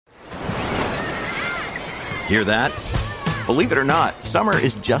Hear that? Believe it or not, summer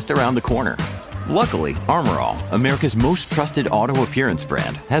is just around the corner. Luckily, Armor All, America's most trusted auto appearance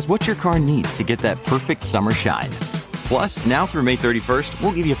brand, has what your car needs to get that perfect summer shine. Plus, now through May 31st,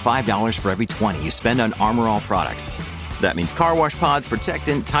 we'll give you $5 for every $20 you spend on Armor All products. That means car wash pods,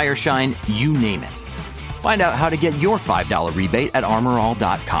 protectant, tire shine, you name it. Find out how to get your $5 rebate at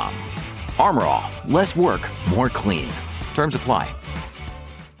armorall.com. Armor All, less work, more clean. Terms apply.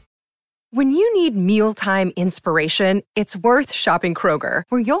 When you need mealtime inspiration, it's worth shopping Kroger,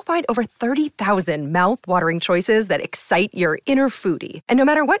 where you'll find over 30,000 mouth-watering choices that excite your inner foodie. And no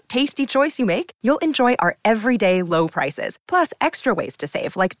matter what tasty choice you make, you'll enjoy our everyday low prices, plus extra ways to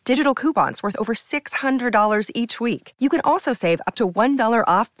save, like digital coupons worth over $600 each week. You can also save up to $1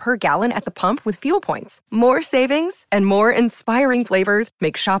 off per gallon at the pump with fuel points. More savings and more inspiring flavors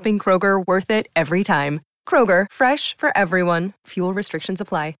make shopping Kroger worth it every time. Kroger, fresh for everyone. Fuel restrictions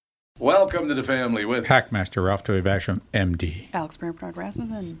apply. Welcome to the family with Hackmaster Ralph W. Basham, MD. Alex Bernard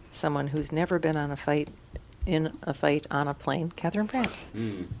Rasmussen. Someone who's never been on a fight on a plane, Catherine Brandt.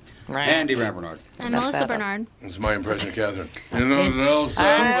 Andy Bernard. And Melissa Bernard. It's my impression of Catherine. You know what else?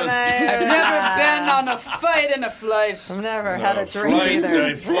 I've never been on a fight in a flight. I've never had a drink either.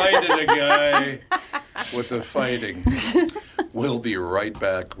 I flighted a guy with the fighting. We'll be right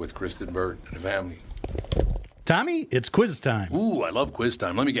back with Kristen Burt and the family. Tommy, it's quiz time. Ooh, I love quiz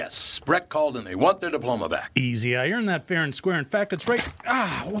time. Let me guess. Breck called and they want their diploma back. Easy. I earned that fair and square. In fact, it's right.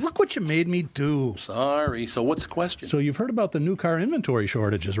 Well, look what you made me do. Sorry. So what's the question? So you've heard about the new car inventory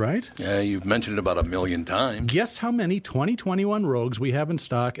shortages, right? Yeah, you've mentioned it about 1,000,000 times. Guess how many 2021 Rogues we have in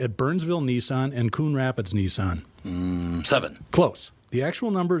stock at Burnsville Nissan and Coon Rapids Nissan? 7. Close. The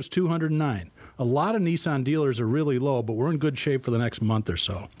actual number is 209. A lot of Nissan dealers are really low, but we're in good shape for the next month or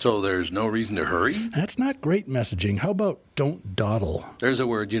so. So there's no reason to hurry? That's not great messaging. How about don't dawdle? There's a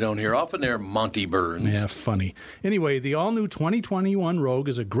word you don't hear often there, Monty Burns. Yeah, funny. Anyway, the all-new 2021 Rogue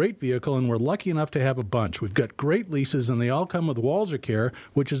is a great vehicle, and we're lucky enough to have a bunch. We've got great leases, and they all come with Walser Care,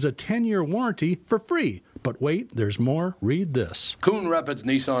 which is a 10-year warranty for free. But wait, there's more. Read this. Coon Rapids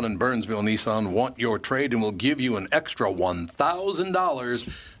Nissan and Burnsville Nissan want your trade and will give you an extra $1,000.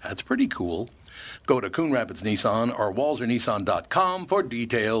 That's pretty cool. Go to Coon Rapids Nissan or WalserNissan.com for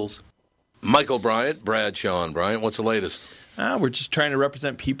details. Michael Bryant, Bradshaw and Bryant, what's the latest? We're just trying to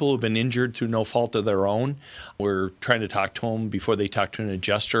represent people who've been injured through no fault of their own. We're trying to talk to them before they talk to an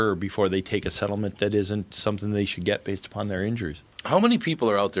adjuster or before they take a settlement that isn't something they should get based upon their injuries. How many people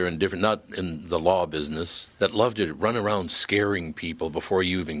are out there in different, not in the law business, that love to run around scaring people before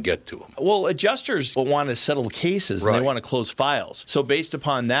you even get to them? Well, adjusters want to settle cases and Right. they want to close files. So based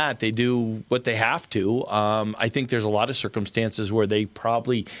upon that, they do what they have to. I think there's a lot of circumstances where they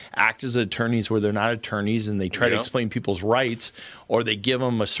probably act as attorneys where they're not attorneys and they try to explain people's rights or they give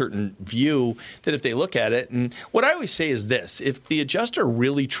them a certain view that if they look at it. And what I always say is this, if the adjuster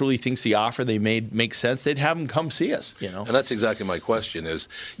really truly thinks the offer they made makes sense, they'd have them come see us. And that's exactly my question is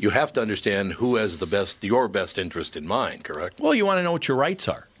you have to understand who has your best interest in mind, correct? Well, you want to know what your rights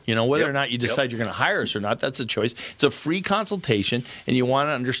are. Whether or not you decide you're going to hire us or not, that's a choice. It's a free consultation, and you want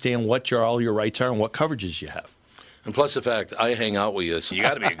to understand what all your rights are and what coverages you have. And plus the fact I hang out with you, so you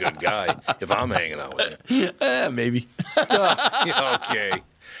got to be a good guy if I'm hanging out with you. Maybe. Okay.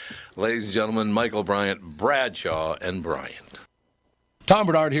 Ladies and gentlemen, Michael Bryant, Bradshaw and Bryant. Tom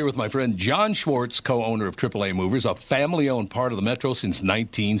Bernard here with my friend John Schwartz, co-owner of AAA Movers, a family-owned part of the Metro since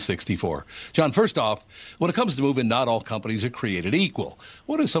 1964. John, first off, when it comes to moving, not all companies are created equal.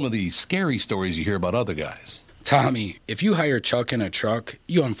 What are some of the scary stories you hear about other guys? Tommy, if you hire Chuck in a truck,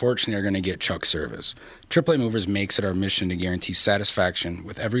 you unfortunately are going to get Chuck service. AAA Movers makes it our mission to guarantee satisfaction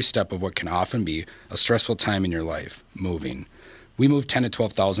with every step of what can often be a stressful time in your life, moving. We move 10 to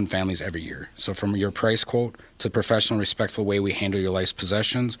 12,000 families every year. So from your price quote to the professional, respectful way we handle your life's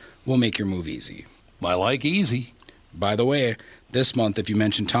possessions, we'll make your move easy. I like easy. By the way, this month, if you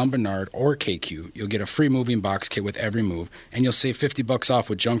mention Tom Bernard or KQ, you'll get a free moving box kit with every move, and you'll save $50 off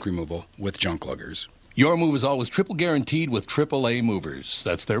with junk removal with Junk Luggers. Your move is always triple guaranteed with AAA Movers.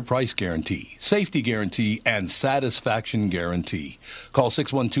 That's their price guarantee, safety guarantee, and satisfaction guarantee. Call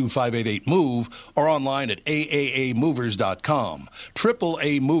 612-588-MOVE or online at aaamovers.com.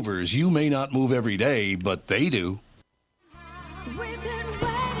 AAA Movers, you may not move every day, but they do. We've been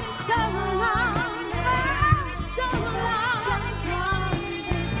waiting so long, so long.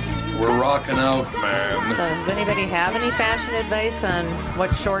 We're rocking out, man. So does anybody have any fashion advice on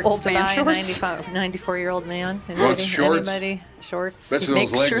what shorts Old to man buy shorts? a 94-year-old man? What's shorts? Anybody? Shorts? Bet you Make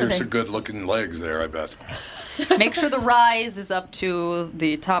those legs sure are they- some good-looking legs there, I bet. Make sure the rise is up to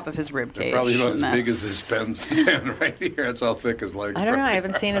the top of his rib cage. Probably about as and big as his pen right here. That's how thick his legs are. I don't know. I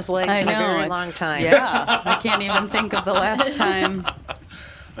haven't seen his legs I in a know, very it's- long time. Yeah, I can't even think of the last time.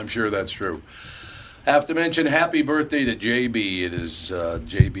 I'm sure that's true. Have to mention happy birthday to JB. It is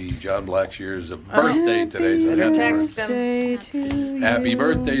JB, John Blackshear's birthday today. So Better happy text birthday. him. Happy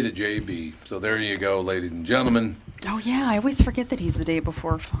birthday to JB. So there you go, ladies and gentlemen. Oh yeah, I always forget that he's the day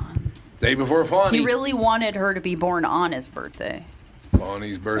before Fawn. Day before Fawny. He really wanted her to be born on his birthday.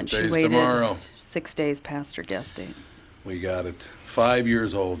 Fawny's And birthday she is waited tomorrow. 6 days past her guest date. We got it. 5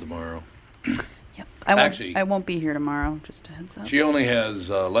 years old tomorrow. Yep. Actually- I won't be here tomorrow. Just a heads up. She only has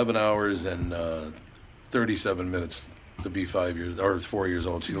 11 hours and 37 minutes to be 5 years, or 4 years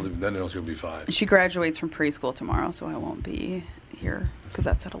old. Then she'll be 5. She graduates from preschool tomorrow, so I won't be here because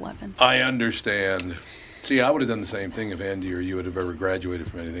that's at 11. I understand. See, I would have done the same thing if Andy or you would have ever graduated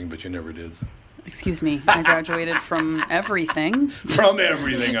from anything, but you never did. Excuse me. I graduated from everything. From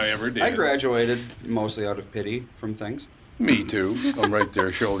everything I ever did. I graduated mostly out of pity from things. Me too. I'm right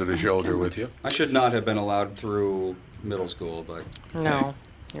there, shoulder to shoulder with you. I should not have been allowed through middle school, but No,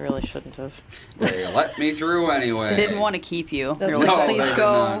 you really shouldn't have. they let me through anyway. They didn't want to keep you. That's They're like, no, please they did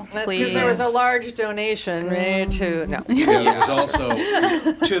go. not. That's Please. because there was a large donation made to. No. Yeah, there's also,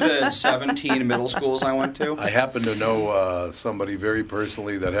 To the 17 middle schools I went to. I happen to know somebody very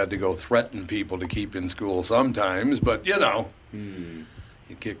personally that had to go threaten people to keep in school sometimes, but you know,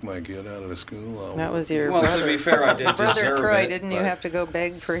 you kick my kid out of the school. That was your Well, brother. to be fair, I did Brother deserve Troy, it. didn't you but- have to go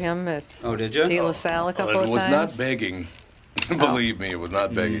beg for him at Oh, did you? De La Salle a couple it of was times? not begging. Believe me, it was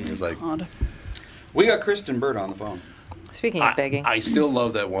not begging. It was like, God. We got Kristen Bird on the phone. Speaking of begging, I still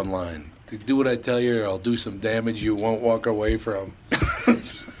love that one line. Do what I tell you, or I'll do some damage you won't walk away from.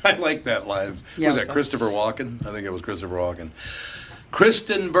 I like that line. Yeah, was that so- Christopher Walken? I think it was Christopher Walken.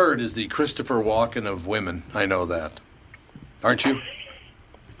 Kristen Bird is the Christopher Walken of women. I know that. Aren't you?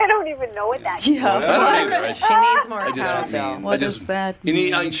 I don't even know what that Yeah. I don't either. she needs more I just- cowbell. What I just- does that You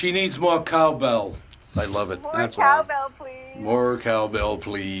mean? need, she needs more cowbell. I love it. More That's why. cowbell, please. More cowbell,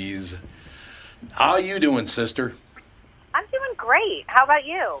 please. How you doing, sister? I'm doing great. How about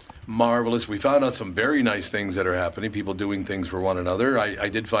you? Marvelous. We found out some very nice things that are happening, people doing things for one another. I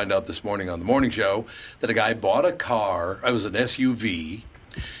did find out this morning on the morning show that a guy bought a car. It was an SUV.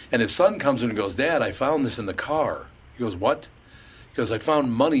 And his son comes in and goes, Dad, I found this in the car. He goes, what? He goes, I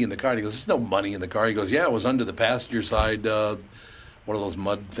found money in the car. He goes, there's no money in the car. He goes, yeah, it was under the passenger side. What are those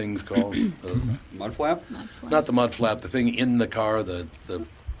mud things called? Mud flap? Not the mud flap, the thing in the car, the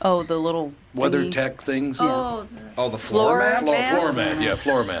Oh, the little weather thingy. tech things. Oh, the Floor floor mat? mat? Floor mat, yeah,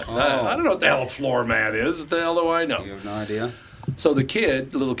 floor mat. I don't know what the hell a floor mat is. What the hell do I know? You have no idea? So the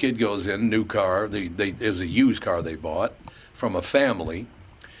little kid goes in, new car. It was a used car they bought from a family,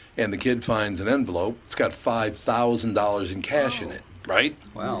 and the kid finds an envelope. It's got $5,000 in cash in it, right?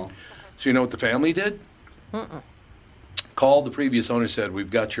 Wow. So you know what the family did? Called the previous owner, said, we've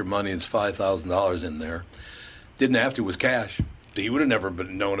got your money. It's $5,000 in there. Didn't have to. It was cash. He would have never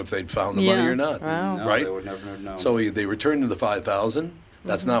been known if they'd found the money Yeah. or not, No, right? they would never have known. So they returned to the $5,000.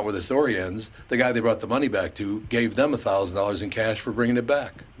 That's not where the story ends. The guy they brought the money back to gave them $1,000 in cash for bringing it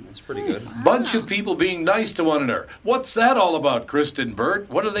back. That's pretty good. Bunch of people being nice to one another. What's that all about, Kristen Burt?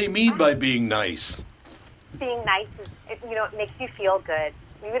 What do they mean by being nice? Being nice is, it makes you feel good.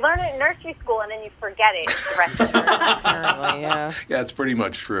 You learn it in nursery school and then you forget it the rest of the time. Apparently, yeah. Yeah, it's pretty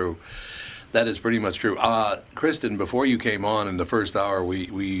much true. That is pretty much true. Kristen, before you came on in the first hour,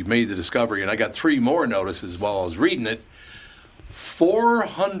 we made the discovery, and I got 3 more notices while I was reading it.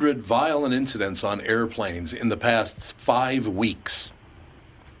 400 violent incidents on airplanes in the past 5 weeks.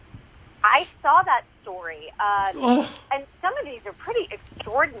 I saw that story, and some of these are pretty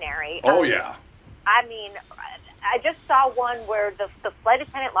extraordinary. Oh, yeah. I mean, I just saw one where the flight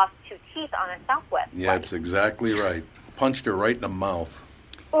attendant lost 2 teeth on a Southwest Yeah, flight. that's exactly right. Punched her right in the mouth.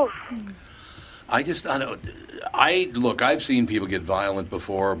 Oof. I don't. Look, I've seen people get violent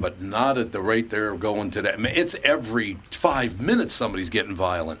before, but not at the rate they're going today. I mean, it's every 5 minutes somebody's getting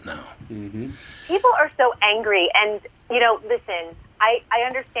violent now. People are so angry, and listen. I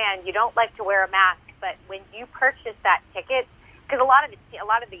understand you don't like to wear a mask, but when you purchase that ticket, because a lot of it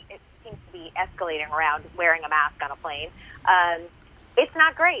seems to be escalating around wearing a mask on a plane. It's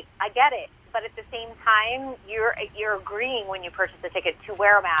not great. I get it, but at the same time, you're agreeing when you purchase the ticket to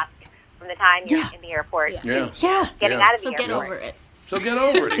wear a mask from the time you're in the airport. Yeah. Yeah. Getting out of the So airport. get over it. So get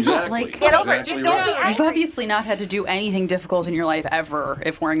over it. Exactly. Get over it. Exactly Just don't right. be You've obviously not had to do anything difficult in your life ever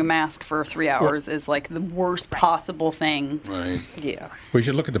if wearing a mask for 3 hours is like the worst possible thing. Right. Yeah. We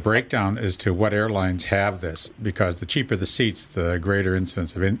should look at the breakdown as to what airlines have this, because the cheaper the seats, the greater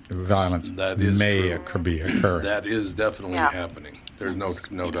incidence of violence may be occurring. That is definitely happening. There's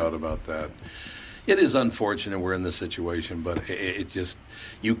no doubt about that. It is unfortunate we're in this situation, but it just,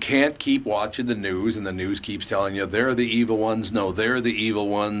 you can't keep watching the news, and the news keeps telling you they're the evil ones. No, they're the evil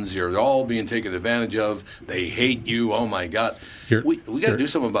ones. You're all being taken advantage of. They hate you. Oh, my God. We got to do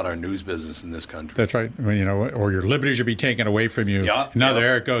something about our news business in this country. That's right. I mean, or your liberties will be taken away from you.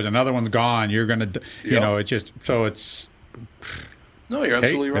 There it goes. Another one's gone. You're going to, it's just, so it's... No, you're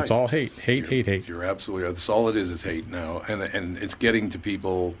absolutely right. It's all hate. Hate. You're absolutely right. That's all it is hate now. And it's getting to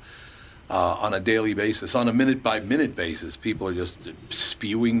people on a daily basis, on a minute-by-minute basis. People are just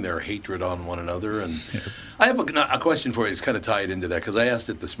spewing their hatred on one another. And I have a question for you. It's kind of tied into that, because I asked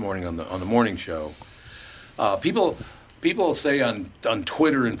it this morning on the morning show. People say on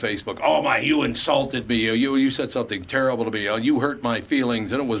Twitter and Facebook, "Oh you insulted me. You said something terrible to me. You hurt my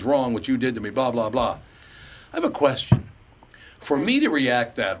feelings, and it was wrong what you did to me. Blah blah blah." I have a question. For me to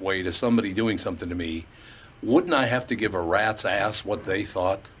react that way to somebody doing something to me, wouldn't I have to give a rat's ass what they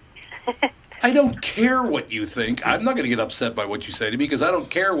thought? I don't care what you think. I'm not going to get upset by what you say to me, because I don't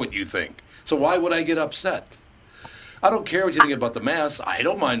care what you think. So why would I get upset? I don't care what you think about the mask. I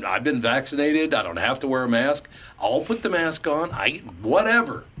don't mind. I've been vaccinated. I don't have to wear a mask. I'll put the mask on.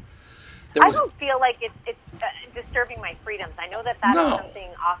 Whatever. I don't feel like it's disturbing my freedoms. I know that's something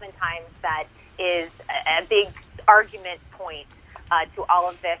oftentimes that is a big argument point to all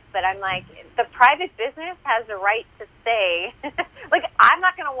of this, but I'm like, the private business has the right to say, like, I'm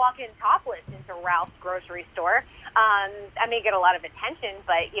not going to walk in topless into Ralph's grocery store. I may get a lot of attention,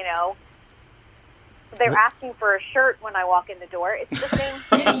 but, they're asking for a shirt when I walk in the door. It's the same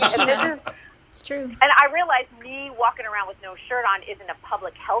thing. It's true. And I realize me walking around with no shirt on isn't a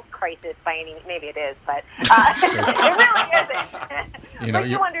public health crisis by any. Maybe it is, but it really isn't. But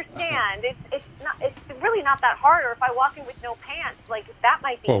you understand, it's really not that hard. Or if I walk in with no pants, like that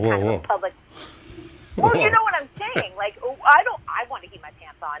might be kind of a public. Well, you know what I'm saying. Like I want to keep my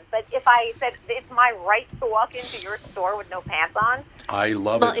pants on, but if I said it's my right to walk into your store with no pants on, I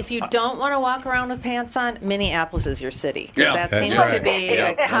love it. Well, if you don't want to walk around with pants on, Minneapolis is your city. Yeah, that that's seems right. to be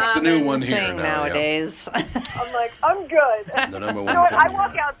a that's the new one common here thing now, nowadays. I'm like, I'm good. The number one I thing,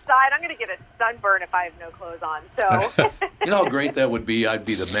 walk outside, I'm going to get a sunburn if I have no clothes on. So you know how great that would be? I'd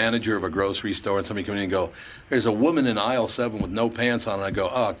be the manager of a grocery store, and somebody come in and go, "There's a woman in aisle 7 with no pants on." And I go,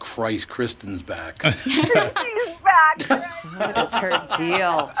 "Oh, Christ, Kristen's back." Kristen's back. What is her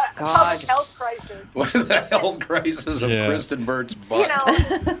deal? God. Public health crisis. What the health crisis of Kristen Burt's butt?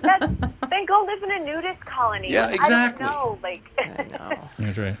 Then go live in a nudist colony. Yeah, exactly. I don't know. I know.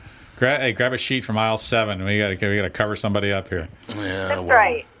 That's right. Grab a sheet from aisle 7. We got to cover somebody up here. Yeah, that's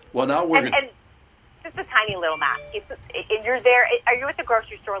right. Well, now we're and just a tiny little mask. If you're there, are you at the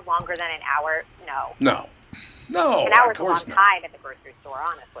grocery store longer than an hour? No. No, an hour's of course a long not. time at the grocery store,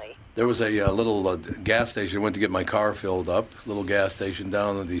 honestly. There was a little gas station. I went to get my car filled up. Little gas station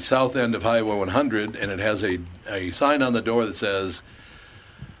down at the south end of Highway 100, and it has a sign on the door that says,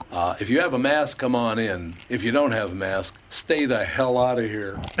 "If you have a mask, come on in. If you don't have a mask, stay the hell out of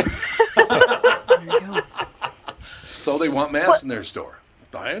here." There you go. So they want masks in their store.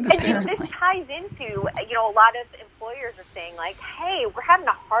 I understand. And this ties into, a lot of employers are saying, like, hey, we're having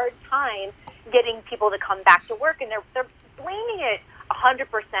a hard time getting people to come back to work, and they're blaming it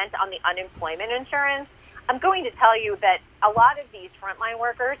 100% on the unemployment insurance. I'm going to tell you that a lot of these frontline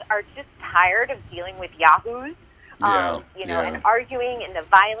workers are just tired of dealing with yahoos, and arguing and the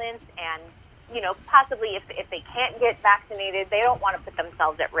violence, and, possibly if they can't get vaccinated, they don't want to put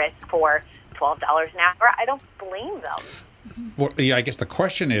themselves at risk for $12 an hour. I don't blame them. Well, I guess the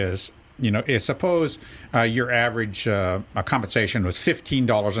question is, suppose your average compensation was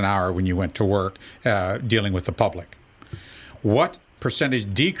 $15 an hour when you went to work dealing with the public. What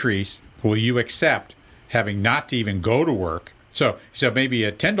percentage decrease will you accept having not to even go to work? So maybe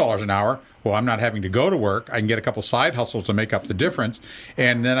at $10 an hour, well, I'm not having to go to work. I can get a couple side hustles to make up the difference,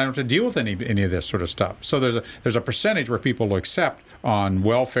 and then I don't have to deal with any of this sort of stuff. So there's a percentage where people will accept on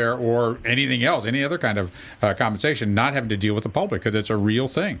welfare or anything else, any other kind of compensation, not having to deal with the public because it's a real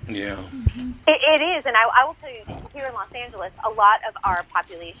thing. Yeah. It is, and I will tell you, here in Los Angeles, a lot of our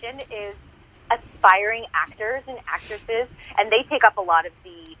population is aspiring actors and actresses, and they take up a lot of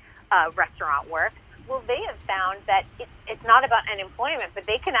the restaurant work. Well, they have found that it's not about unemployment, but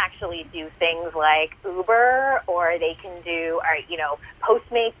they can actually do things like Uber, or they can do,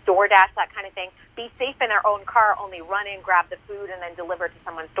 Postmates, DoorDash, that kind of thing. Be safe in their own car, only run in, grab the food, and then deliver to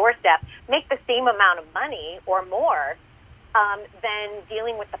someone's doorstep. Make the same amount of money or more than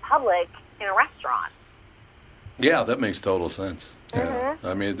dealing with the public in a restaurant. Yeah, that makes total sense. Yeah,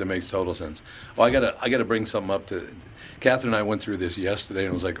 I mean, that makes total sense. Well, I gotta bring something up to. Catherine and I went through this yesterday, and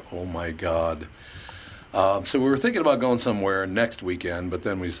it was like, oh my God. So we were thinking about going somewhere next weekend, but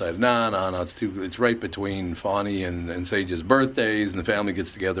then we decided, no, it's right between Fawny and Sage's birthdays, and the family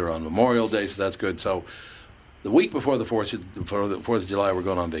gets together on Memorial Day, so that's good. So the week before the 4th of July, we're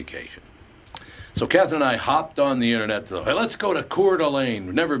going on vacation. So Catherine and I hopped on the internet to, hey, let's go to Coeur d'Alene.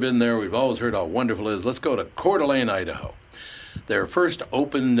 We've never been there. We've always heard how wonderful it is. Let's go to Coeur d'Alene, Idaho. Their first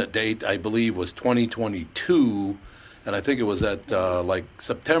open date, I believe, was 2022, and I think it was at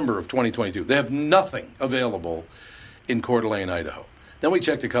September of 2022. They have nothing available in Coeur d'Alene, Idaho. Then we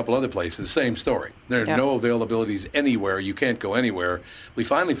checked a couple other places, same story. There are no availabilities anywhere. You can't go anywhere. We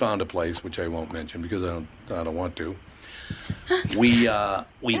finally found a place, which I won't mention because I don't want to. We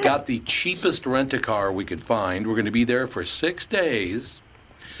got the cheapest rent-a-car we could find. We're going to be there for 6 days.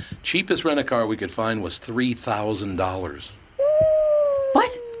 Cheapest rent-a-car we could find was $3,000.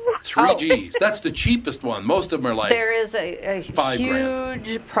 What? 3 Gs. That's the cheapest one. Most of them are like there is a $5,000.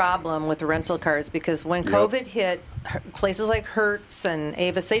 huge problem with rental cars because when COVID hit, places like Hertz and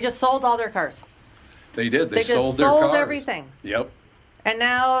Avis, they just sold all their cars. They did. They sold just their sold cars. Everything. Yep. And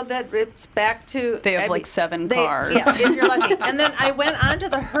now that it's back to... They have 7 cars. Yeah, if you're lucky. And then I went on to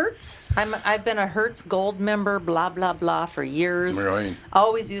the Hertz. I've been a Hertz Gold member, blah, blah, blah, for years. Right.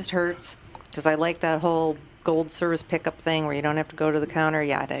 Always used Hertz because I like that whole gold service pickup thing where you don't have to go to the counter,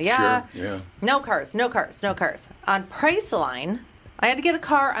 yada, yada. Sure, yeah. No cars. On Priceline, I had to get a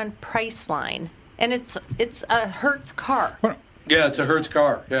car on Priceline, and it's a Hertz car. Yeah, it's a Hertz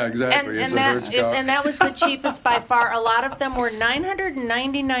car. Yeah, exactly. It's a Hertz car. And that was the cheapest by far. A lot of them were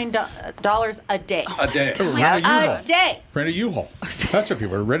 $999 a day. A day. A day. Rent a U-Haul. That's what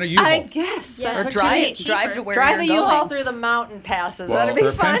people are. Rent a U-Haul. I guess. Or That's drive to where drive you're a U-Haul going. through the mountain passes. Well, That'd be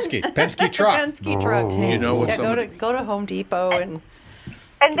or fun. Penske truck. Penske truck. You know what? Go to Home Depot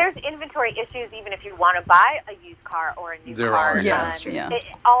and there's inventory issues even if you want to buy a used car or a new car. There are, yes.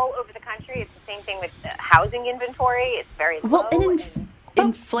 All over the country, it's the same thing with housing inventory. It's very low. Well,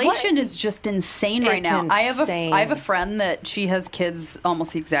 inflation is just insane right now. Insane. I have a friend that she has kids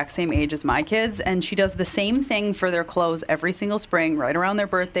almost the exact same age as my kids, and she does the same thing for their clothes every single spring. Right around their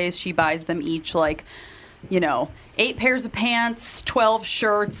birthdays, she buys them each 8 pairs of pants, 12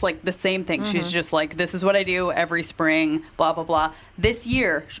 shirts, the same thing. Mm-hmm. She's just like, this is what I do every spring, blah, blah, blah. This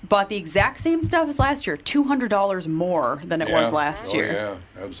year, she bought the exact same stuff as last year, $200 more than it was last year. Yeah,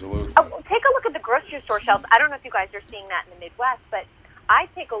 absolutely. Take a look at the grocery store shelves. I don't know if you guys are seeing that in the Midwest, but I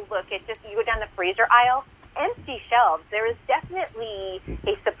take a look at you go down the freezer aisle, empty shelves. There is definitely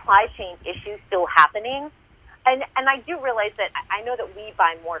a supply chain issue still happening. And I do realize that I know that we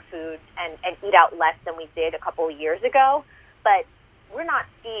buy more food and eat out less than we did a couple of years ago, but we're not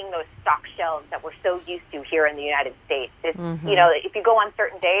seeing those stock shelves that we're so used to here in the United States. It's, if you go on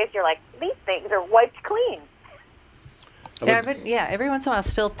certain days, you're like, these things are wiped clean. Every once in a while,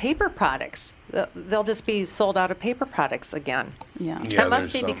 still paper products. They'll just be sold out of paper products again. Yeah. That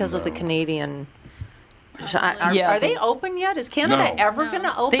must be because of the Canadian. Are they open yet? Is Canada ever going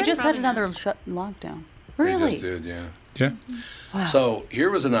to open? They just had another lockdown. Really? They just did, yeah. Yeah. Wow. So here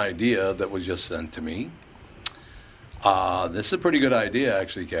was an idea that was just sent to me. This is a pretty good idea,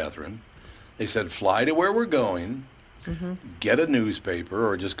 actually, Catherine. They said, fly to where we're going, get a newspaper,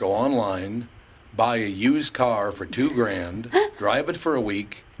 or just go online, buy a used car for $2,000, drive it for a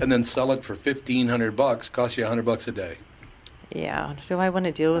week, and then sell it for $1,500. Cost you $100 a day. Yeah. Do I want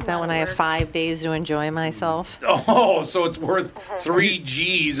to deal with that when I have 5 days to enjoy myself? Oh, so it's worth 3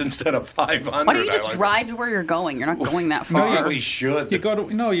 Gs instead of 500. Why don't you just drive to where you're going? You're not going that far. No, we should. You go to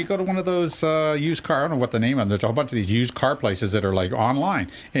one of those used car. I don't know what the name of them. There's a whole bunch of these used car places that are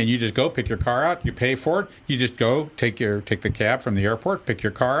online, and you just go pick your car out. You pay for it. You just go take the cab from the airport, pick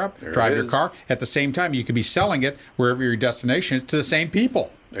your car up, drive your car. At the same time, you could be selling it wherever your destination is to the same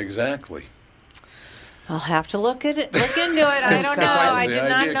people. Exactly. I'll have to look into it. I don't know. I did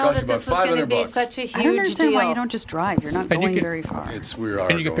not know that this was going to be such a huge deal. I don't understand why you don't just drive. You're not going very far.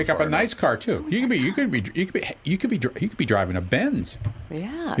 And you can pick up a nice car too. You could be driving a Benz.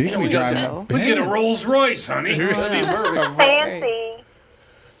 Yeah. You could be driving a Benz. We get a Rolls Royce, honey. That'd be perfect. Fancy.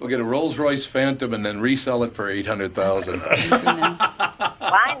 We'll get a Rolls Royce Phantom and then resell it for $800,000.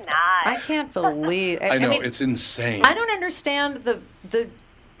 Why not? I can't believe. I know, it's insane. I don't understand the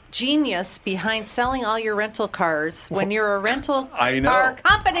genius behind selling all your rental cars when you're a rental I know. car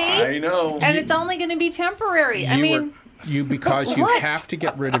company. I know. And it's only going to be temporary. Because you What? have to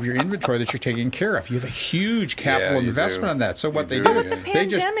get rid of your inventory that you're taking care of. You have a huge capital you investment do. on that. So what they do, do, But with the they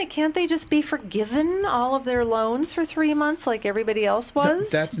just pandemic, can't they just be forgiven all of their loans for 3 months like everybody else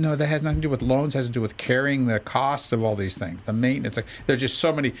was? that has nothing to do with loans. Has to do with carrying the costs of all these things, the maintenance. Like, there's just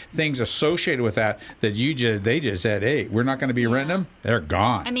so many things associated with that they just said, hey, we're not going to be renting them. They're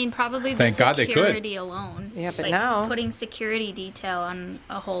gone. I mean, probably the Thank God they could. security alone. Yeah, but like now- putting security detail on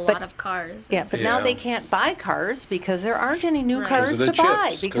a whole But- lot of cars. Yeah, but now they can't buy cars because there aren't any new Right. cars Because of to the buy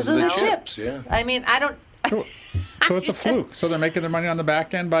chips. because of the chips. Yeah. I mean, I don't. So it's a fluke. So they're making their money on the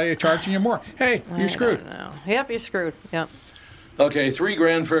back end by charging you more. Hey, you're screwed. No. Yep, you're screwed. Yep. Okay,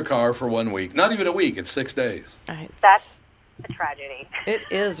 $3,000 for a car for 1 week. Not even a week. It's 6 days. That's a tragedy. It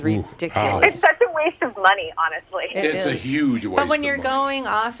is It's ridiculous. such a waste of money, honestly. It's a huge waste. But when you're of money. going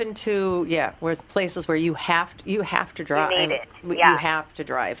off into where places where you have to drive, need it. you Yeah. have to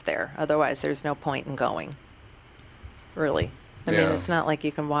drive there. Otherwise, there's no point in going. Really, I mean, Yeah. it's not like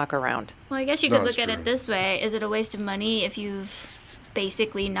you can walk around. Well, I guess you No, could it's look at true. it this way. Is it a waste of money if you've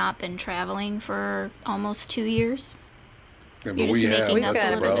basically not been traveling for almost 2 years? Yeah, but You're just we have. making up That's a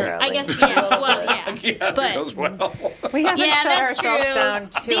the little bit. problem. I guess, yeah, well, yeah. Yeah, but as well. We haven't yeah, shut that's ourselves true. down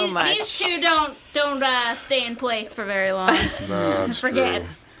too much. These two don't stay in place for very long. No, that's Forget.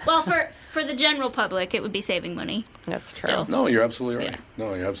 true. Well, for the general public, it would be saving money. That's Still. No, you're absolutely right. Yeah.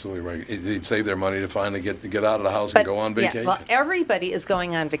 No, you're absolutely right. They'd save their money to finally get out of the house and go on vacation. Yeah, well, everybody is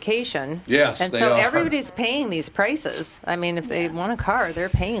going on vacation. Yes, and they so are. everybody's paying these prices. I mean, if they want a car, they're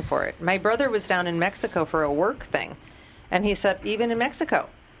paying for it. My brother was down in Mexico for a work thing, and he said even in Mexico,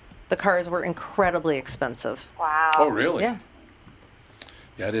 the cars were incredibly expensive. Wow. Oh, really? Yeah.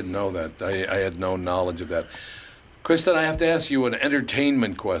 Yeah, I didn't know that. I had no knowledge of that. Kristen, I have to ask you an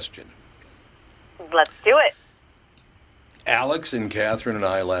entertainment question. Let's do it. Alex and Catherine and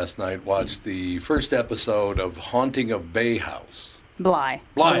I last night watched the first episode of Haunting of Bay House. Bly.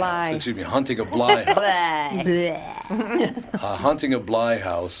 Bly Bly. House, excuse me, Hunting of Bly House. Hunting of Bly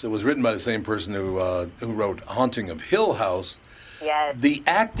House. It was written by the same person who wrote Haunting of Hill House. Yes. The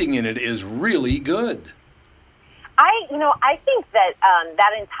acting in it is really good. I think that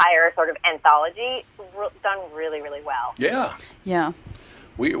that entire sort of anthology done really, really well. Yeah. Yeah.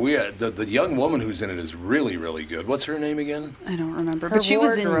 We the young woman who's in it is really, really good. What's her name again? I don't remember, Her but she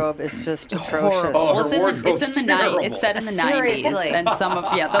was in wardrobe is just horrible. atrocious. Oh, Well, her wardrobe's it's in the terrible. It's set in the Seriously. 90s, and some of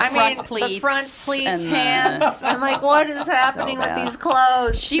the I front mean, pleats, the front pleat and pants. I'm like, what is happening with bad. these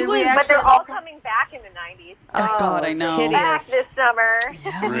clothes? She Did we was- But actually they're all look- coming back in the 90s. Oh, God, I it's know. Back hideous. this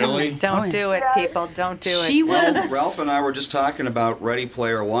summer. Really? Don't do it, people. Don't do it. She was. Ralph and I were just talking about Ready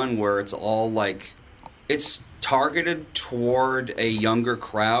Player One, where it's all like, it's targeted toward a younger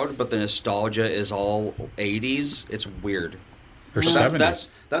crowd, but the nostalgia is all 80s. It's weird. Or But 70s.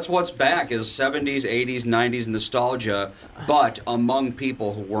 that's what's back is 70s, 80s, 90s nostalgia, but among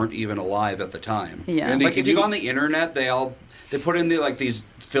people who weren't even alive at the time. Yeah. Andy, Like could if you you- go on the internet, they put in these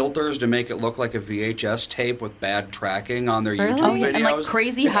filters to make it look like a VHS tape with bad tracking on their Really? YouTube Oh, yeah, videos. and like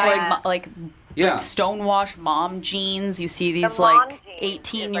crazy It's high, like- like stonewashed mom jeans. You see these The mom like jeans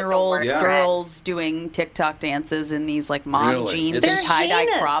is, 18-year-old like, the worst girls doing TikTok dances in these like mom Really? jeans It's- and They're tie-dye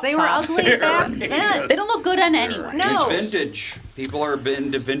heinous. crop They were tops. ugly back then. They don't look good on anyone. No. It's vintage. People are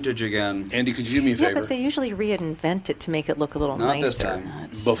into vintage again. Andy, could you do me a Yeah, favor? but they usually reinvent it to make it look a little Not this nicer. time.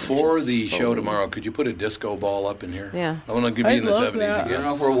 Before the show tomorrow, could you put a disco ball up in here? Yeah. I want to be in the 70s I don't again.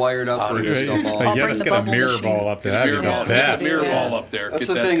 know if we're wired up for a disco ball. I'll Yeah, bring let's the get a bubble mirror machine. ball up there. Get a That'd be mirror the ball, best. mirror Yeah. ball up there. That's Get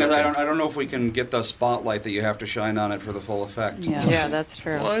the that thing is cooking. I don't know if we can get the spotlight that you have to shine on it for the full effect. Yeah. Yeah, that's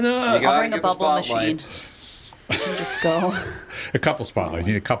true. Why You not? gotta I'll bring a get the bubble spotlight. machine. And just go. A couple spotlights.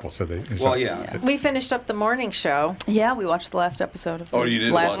 You need a couple so they. Well, yeah. We finished up the morning show. Yeah, we watched the last episode of Oh, you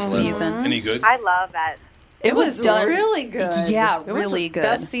did last watch that? season. Any good? I love that. It was done really good. Yeah, It was really the good.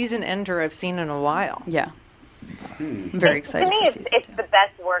 Best season ender I've seen in a while. Yeah. I'm very excited To me, for it's, season it's two. the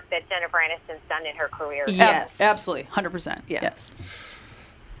best work that Jennifer Aniston's done in her career. Yes. Absolutely. 100%. Yeah. Yes.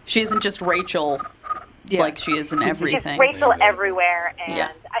 She isn't just Rachel Yeah. like she is in She's everything. Rachel everywhere, and Yeah.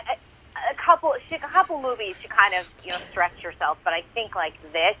 a couple movies she kind of stretched herself, but I think like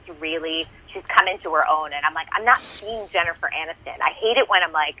this really she's come into her own, and I'm like I'm not seeing Jennifer Aniston. I hate it when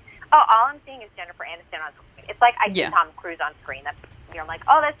I'm like, oh, all I'm seeing is Jennifer Aniston on screen. It's like I see Yeah. Tom Cruise on screen. That's I'm like,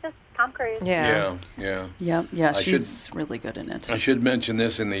 oh, that's just Tom Cruise. Yeah. Yeah. Yep. Yeah, I she's really good in it. I should mention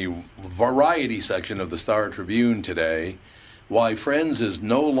this in the variety section of the Star Tribune today. Why Friends is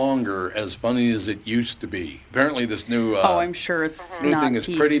no longer as funny as it used to be. Apparently, this new I'm sure it's new not thing is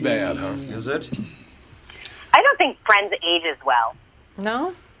pretty PC. bad, huh? Is it? I don't think Friends ages well.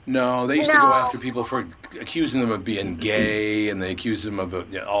 No? No, they used to go after people for accusing them of being gay, and they accused them of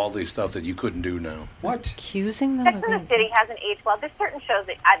all these stuff that you couldn't do now. What? Accusing them Sex of and the being City hasn't aged well. There's certain shows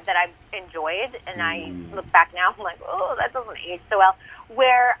that I've enjoyed, and I look back now, I'm like, oh, that doesn't age so well.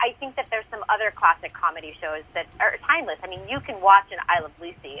 Where I think that there's some other classic comedy shows that are timeless. I mean, you can watch an I Love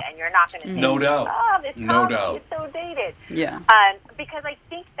Lucy, and you're not going to say, No doubt. oh, this No comedy doubt. is so dated. Yeah. Because I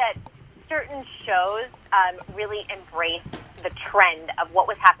think that certain shows really embrace the trend of what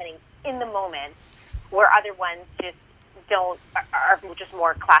was happening in the moment, where other ones just are just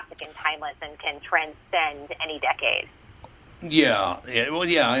more classic and timeless and can transcend any decade. Yeah. Well,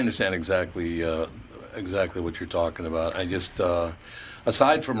 yeah, I understand exactly what you're talking about. I just,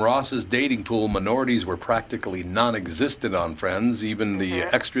 aside from Ross's dating pool, minorities were practically non-existent on Friends. Even the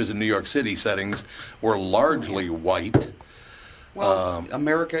extras in New York City settings were largely white. Well,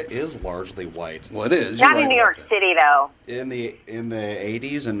 America is largely white. Well, it is. Not in New York City, though. In the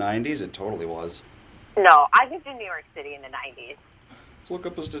 80s and 90s, it totally was. No, I lived in New York City in the 90s. Let's look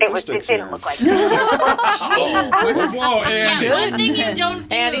up the It statistics didn't look like Whoa, Andy. One thing you don't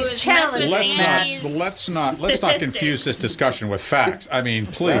do Andy's is challenging mess with Let's Andy's not confuse this discussion with facts. I mean,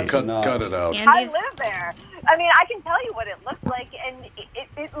 please. Cut it out. I live there. I mean, I can tell you what it looks like, and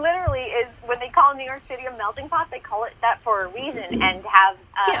it literally is, when they call New York City a melting pot, they call it that for a reason, and have...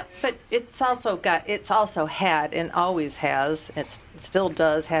 yeah, but it's also had and always has, it still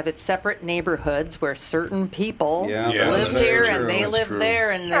does have its separate neighborhoods where certain people live here and they live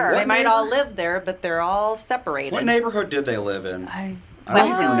there, and they might all live there, but they're all separated. What neighborhood did they live in? I don't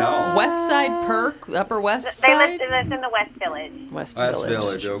even know. West Side Perk, Upper West They Side? lived in the West Village. West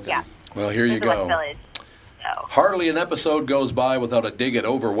Village, okay. Yeah. Well, here you It's the West go. Village. Hardly an episode goes by without a dig at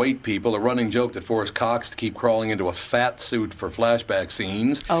overweight people, a running joke that forced Cox to keep crawling into a fat suit for flashback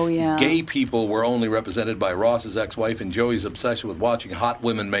scenes. Oh, yeah. Gay people were only represented by Ross's ex-wife and Joey's obsession with watching hot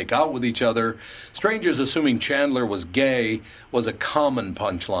women make out with each other. Strangers assuming Chandler was gay was a common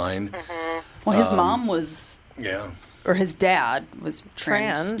punchline. Well, his mom was... Yeah. Or his dad was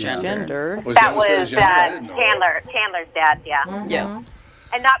transgender. That was Chandler's dad, yeah. Yeah.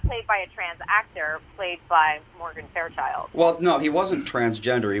 And not played by a trans actor, played by Morgan Fairchild. Well, no, he wasn't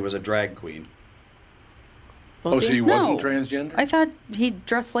transgender. He was a drag queen. So he wasn't transgender? I thought he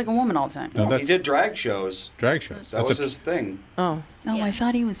dressed like a woman all the time. No, he did drag shows. Drag shows. That was his thing. Oh. No, I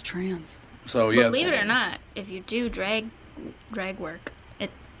thought he was trans. So, Believe it or not, if you do drag work,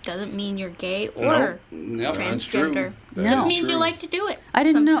 it doesn't mean you're gay or No, that's true. transgender. No. It just means you like to do it. I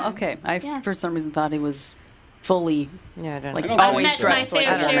didn't know. sometimes. Okay. I, for some reason, thought he was fully... Yeah, I don't like, know. always I've met my dressed like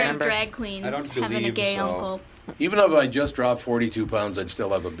fair a share woman. of drag queens having a gay uncle. Even if I just dropped 42 pounds, I'd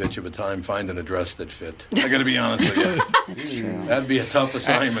still have a bitch of a time finding a dress that fit. I got to be honest with you. That's true. That'd be a tough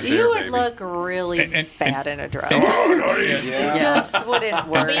assignment You there, would baby. look really bad in a dress. It just wouldn't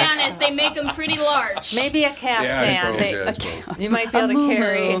work. To be honest, they make them pretty large. Maybe a caftan. You might be able to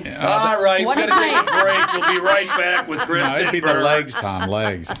carry. All right, we're going to take a break. We'll be right back with Kristen. No, it'd be the Burr. legs, Tom,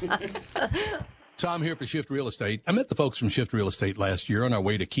 legs. Tom here for Shift Real Estate. I met the folks from Shift Real Estate last year on our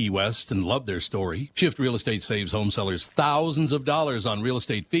way to Key West and loved their story. Shift Real Estate saves home sellers thousands of dollars on real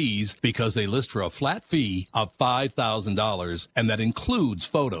estate fees because they list for a flat fee of $5,000, and that includes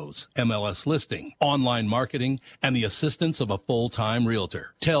photos, MLS listing, online marketing, and the assistance of a full-time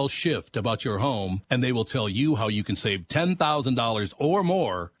realtor. Tell Shift about your home, and they will tell you how you can save $10,000 or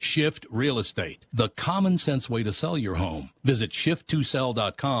more. Shift Real Estate, the common sense way to sell your home. Visit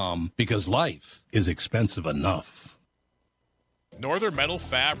shift2sell.com because life is expensive enough. Northern Metal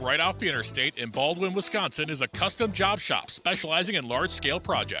Fab, right off the interstate in Baldwin, Wisconsin, is a custom job shop specializing in large-scale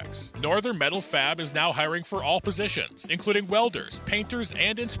projects. Northern Metal Fab is now hiring for all positions, including welders, painters,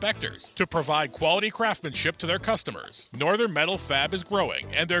 and inspectors, to provide quality craftsmanship to their customers. Northern Metal Fab is growing,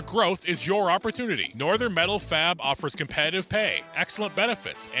 and their growth is your opportunity. Northern Metal Fab offers competitive pay, excellent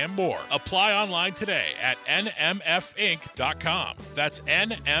benefits, and more. Apply online today at nmfinc.com. That's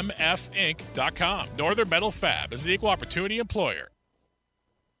nmfinc.com. Northern Metal Fab is the equal opportunity employer.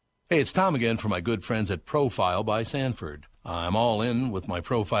 Hey, it's Tom again for my good friends at Profile by Sanford. I'm all in with my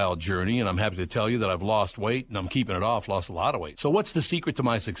profile journey, and I'm happy to tell you that I've lost weight, and I'm keeping it off, lost a lot of weight. So what's the secret to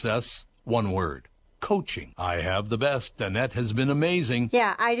my success? One word. Coaching. I have the best. Annette has been amazing.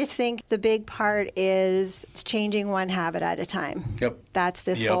 Yeah, I just think the big part is it's changing one habit at a time. Yep. That's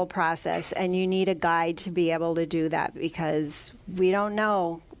this whole process, and you need a guide to be able to do that because we don't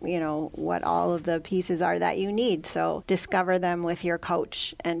know what all of the pieces are that you need. So discover them with your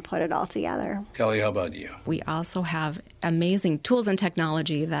coach and put it all together. Kelly, how about you? We also have amazing tools and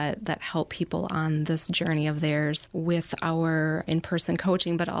technology that help people on this journey of theirs with our in-person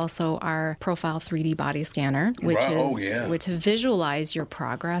coaching, but also our Profile 3D body scanner, which to visualize your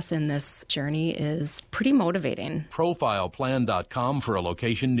progress in this journey is pretty motivating. Profileplan.com for a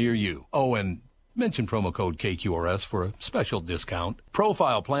location near you. Oh, and mention promo code KQRS for a special discount.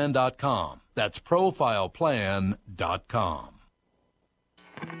 Profileplan.com. That's profileplan.com.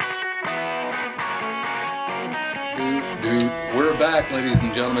 We're back, ladies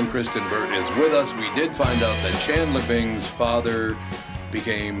and gentlemen. Kristen Burt is with us. We did find out that Chandler Bing's father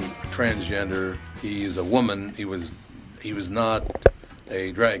became transgender. He's a woman. He was not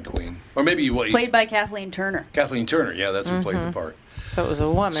a drag queen. Or maybe he played by Kathleen Turner. Kathleen Turner, yeah, that's who played the part. So it was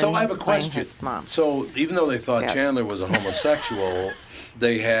a woman. So I have a question. His mom. So even though they thought Chandler was a homosexual,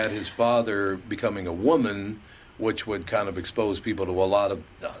 they had his father becoming a woman, which would kind of expose people to a lot of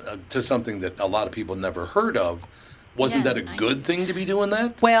to something that a lot of people never heard of. Wasn't that a good thing to be doing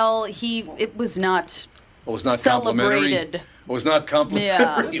that? Well, it was not. It was not celebrated. It was not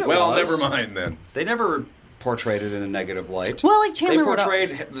complimentary. Yeah. Well, never mind then. They never portrayed it in a negative light. Well, like Chandler,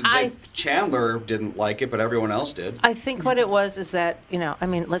 Chandler didn't like it, but everyone else did. I think what it was is that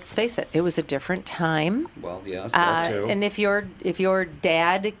let's face it, it was a different time. Well, yes, that too. And if your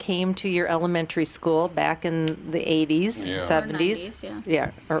dad came to your elementary school back in the 80s, 70s,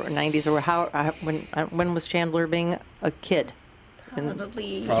 or 90s, or when was Chandler being a kid?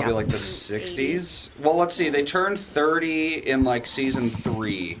 Probably like the 60s. Well, let's see. They turned 30 in like season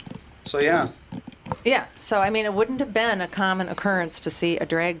 3. So yeah. Yeah, so it wouldn't have been a common occurrence to see a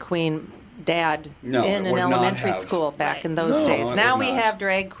drag queen dad in an elementary school back in those days. Now we have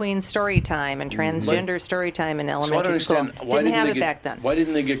drag queen story time and transgender story time in elementary school. Didn't have it back then. Why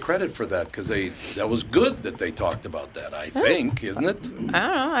didn't they get credit for that? Because that was good that they talked about that, I think, isn't it?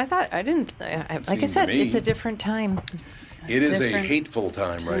 I don't know. Like I said, it's a different time. It is a hateful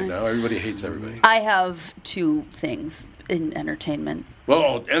time right now. Everybody hates everybody. I have 2 things in entertainment.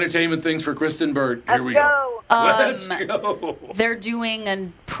 Well, entertainment things for Kristen Burt. Here we go. Let's go. They're doing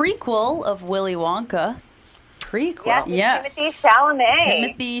a prequel of Willy Wonka. Prequel? Yes.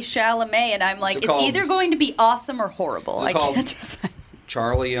 Timothy Chalamet. And I'm like, it's either going to be awesome or horrible. I can't decide.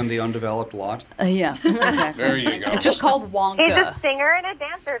 Charlie and the Undeveloped Lot? Yes, exactly. There you go. It's just called Wonka. He's a singer and a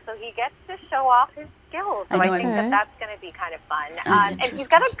dancer, so he gets to show off his skills. So I think that's going to be kind of fun. And he's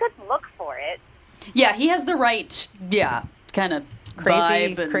got a good look for it. Yeah, he has the right, kind of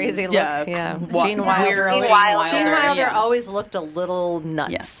crazy look. Yeah, Gene Wilder always looked a little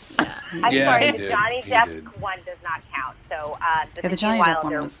nuts. Yes. I'm sorry, the Johnny Depp one does not count. So the Johnny Depp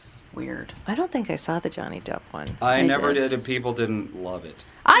one was weird. I don't think I saw the Johnny Depp one. I never did, and people didn't love it.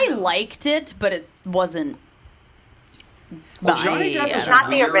 I liked it, but it wasn't. Well, Johnny Depp is not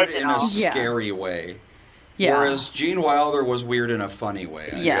the weird original. in a scary way. Yeah. Whereas Gene Wilder was weird in a funny way.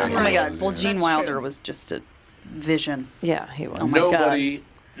 Oh my God. Well, Gene Wilder was just a vision. Yeah, he was. Oh my God.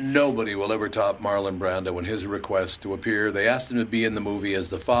 Nobody will ever top Marlon Brando in his request to appear. They asked him to be in the movie as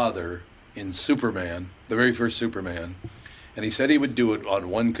the father in Superman, the very first Superman, and he said he would do it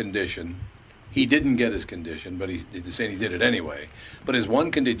on one condition. He didn't get his condition, but he's saying he did it anyway. But his one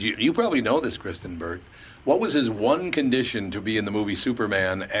condition, you probably know this, Kristen Burt. What was his one condition to be in the movie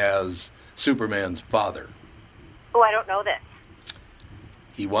Superman as Superman's father? Oh, I don't know this.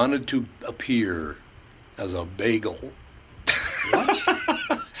 He wanted to appear as a bagel. What?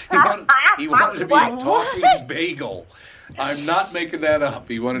 he wanted to be a talking bagel. I'm not making that up.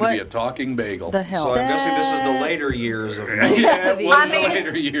 He wanted to be a talking bagel. The hell? So I'm guessing this is the later years of yeah, it was the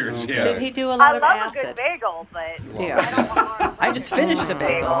later years, yeah. Did he do a lot of acid? I love a good bagel, but I just finished a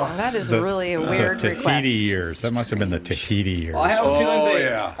bagel. That is really a weird request. Tahiti years. That must have been the Tahiti years. I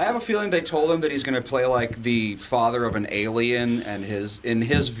have a feeling they told him that he's going to play like the father of an alien, and in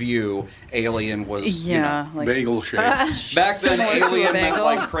his view, alien was like bagel shape. Back then, alien meant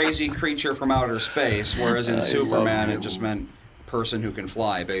like crazy creature from outer space, whereas in Superman it just meant person who can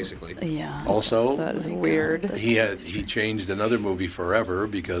fly, basically. Yeah. Also, that is weird. He changed another movie forever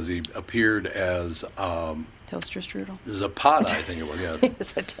because he appeared as Toaster Strudel. Zapata, I think it was. Yeah. He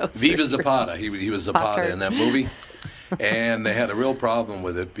was a toaster Viva strudel. Zapata. He was Zapata in that movie. And they had a real problem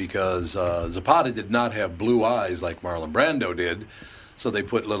with it because Zapata did not have blue eyes like Marlon Brando did, so they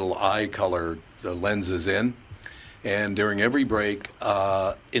put little eye color lenses in. And during every break,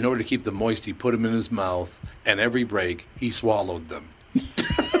 in order to keep them moist, he put them in his mouth, and every break, he swallowed them.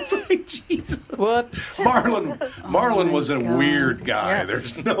 It's like, Jesus. Whoops. Marlon was a weird guy. Yes.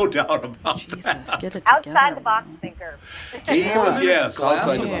 There's no doubt about that. Outside the box thinker. He was, yes, Glass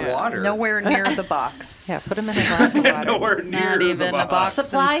outside of the water. Nowhere near the box. Yeah, put him in a glass of water. Nowhere near Not even the a box.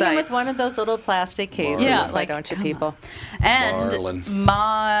 Supply in him sight. with one of those little plastic cases. Yeah, Why like, don't you come people? And Marlon.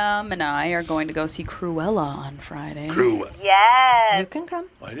 Mom and I are going to go see Cruella on Friday. Yes. You can come.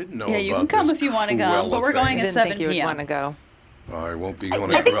 I didn't know Yeah, you about can come this if you want to go, Cruella but we're thing. going I at didn't 7 think you would p.m. want to go. I won't be going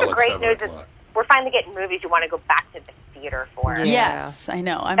to I think the Cruella at great 7 news is o'clock. we're finally getting movies you want to go back to the theater for. Yeah. Yes, I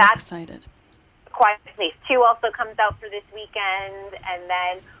know. I'm That's- excited. Quiet Place 2 also comes out for this weekend, and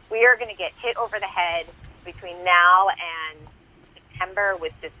then we are going to get hit over the head between now and September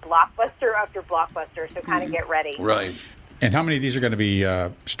with just blockbuster after blockbuster, so kind of get ready. Right. And how many of these are going to be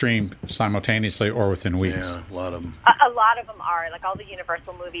streamed simultaneously or within weeks? Yeah, a lot of them. A lot of them are. Like all the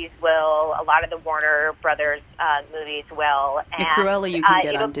Universal movies will, a lot of the Warner Brothers movies will. And, Yeah, Cruella you can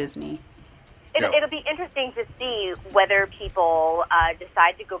get it'll- on Disney. It'll be interesting to see whether people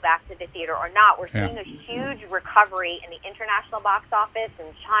decide to go back to the theater or not. We're seeing a huge recovery in the international box office in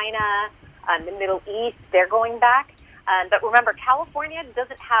China, the Middle East. They're going back. But remember, California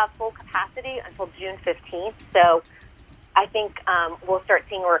doesn't have full capacity until June 15th. So I think we'll start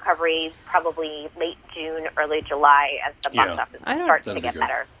seeing a recovery probably late June, early July as the box office starts to get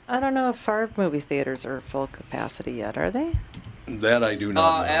better. I don't know if our movie theaters are full capacity yet, are they? That I do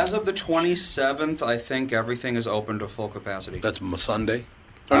not know. As of the 27th, I think everything is open to full capacity. That's Sunday?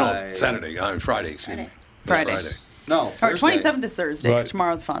 Oh, no, Saturday. Friday, excuse me. Friday. Friday. No, Or Thursday. 27th is Thursday, 'cause Right.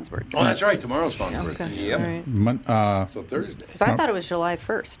 tomorrow's Fawn's birthday. Oh, that's right. Tomorrow's Fawn's Okay. birthday. All right. So Thursday. Because I thought it was July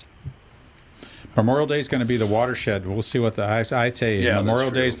 1st. Memorial Day is going to be the watershed. We'll see what I say. Yeah, Memorial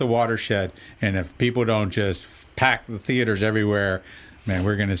that's Day is the watershed, and if people don't just pack the theaters everywhere, man,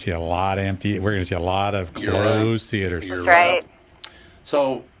 we're going to see a lot empty. We're going to see a lot of closed theaters. You're right.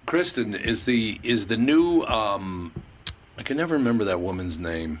 So, Kristen, is the new? I can never remember that woman's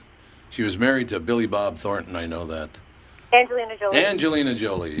name. She was married to Billy Bob Thornton. I know that. Angelina Jolie. Angelina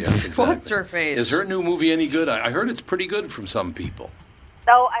Jolie. Yes, exactly. What's her face? Is her new movie any good? I heard it's pretty good from some people.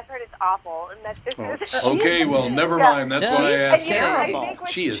 Oh, I've heard it's awful. And that's just, Okay, well, never mind. That's why I asked. And, I think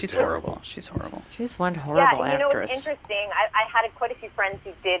She is terrible. She's horrible. She's one horrible you know actress. what's interesting? I had quite a few friends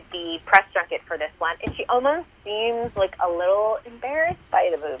who did the press junket for this one, and she almost seems like a little embarrassed by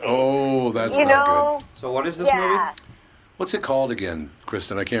the movie. Oh, that's You not know? good. So what is this movie? What's it called again,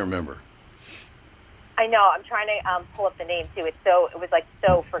 Kristen? I can't remember. I know. I'm trying to pull up the name too. It was like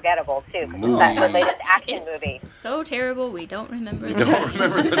so forgettable too. 'Cause Movie. it's that latest action It's movie. so terrible we don't remember I the don't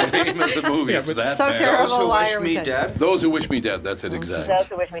remember the name of the movie. It's that so bad. terrible. Those Who Why Wish are we Me dead? Dead? Those Who Wish Me Dead. That's it, exactly. Those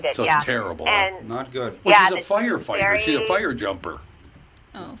Who Wish Me Dead. So yeah. it's terrible. And Not good. Well, yeah, she's a it's firefighter. She's a very- fire jumper.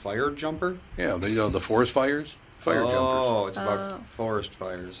 Oh. Fire jumper? Yeah, the forest fires. Fire jumpers. Oh, it's about forest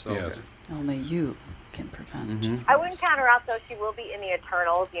fires. Okay. Yes. Only you can prevent. I wouldn't count her out though. She will be in the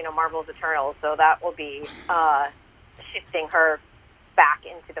Eternals. Marvel's Eternals. So that will be shifting her back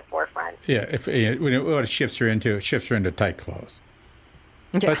into the forefront. Yeah, when it shifts her into tight clothes.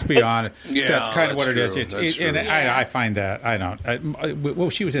 Let's be honest. Yeah, that's kind of what that's it is. true. That's And true. I find that well,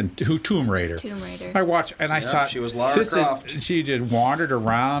 she was in Tomb Raider. Tomb Raider. I watched and I Yep, saw she was Lara Croft. She just wandered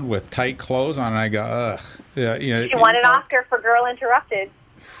around with tight clothes on, and I go, ugh. Yeah, She won an Oscar for Girl Interrupted.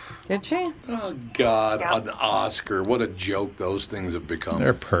 Did she? Oh, God, an Oscar. What a joke those things have become.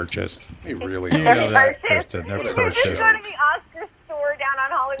 They're purchased. They really You are. know that, Kristen. They're What a purchased. You go to the Oscar store down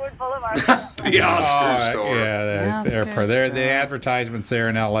on Hollywood Boulevard. The Oscar store. Yeah, they're the advertisements there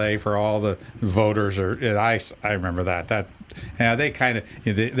in L.A. for all the voters. I remember that. Yeah, they kind of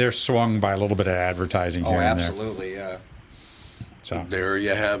they're swung by a little bit of advertising here and there. Absolutely, yeah. So there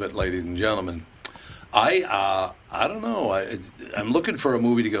you have it, ladies and gentlemen. I don't know. I'm looking for a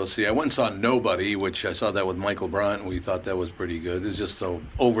movie to go see. I went and saw Nobody, which I saw that with Michael Bryant, and we thought that was pretty good. It's just so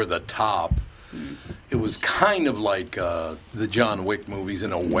over the top. It was kind of like the John Wick movies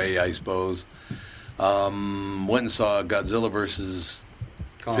in a way, I suppose. Went and saw Godzilla versus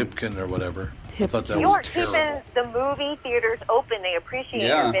Pipkin or whatever. I thought that You was are terrible. keeping the movie theaters open. They appreciate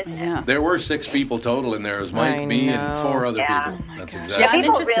your business. Yeah. There were 6 people total in there. It was Mike, me, and 4 other people. That's exactly. The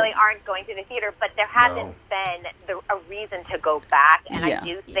people interested. really aren't going to the theater, but there hasn't been a reason to go back. And Yeah. I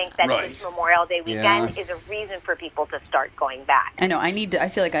do think that Right. this Memorial Day weekend is a reason for people to start going back. I know. I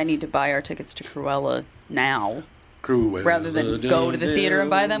feel like I need to buy our tickets to Cruella now. Cruella rather than go to the theater and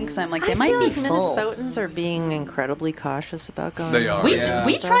buy them because I'm like they I might feel be like full. Minnesotans are being incredibly cautious about going. They are.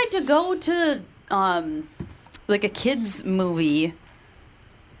 We tried to go to like a kids movie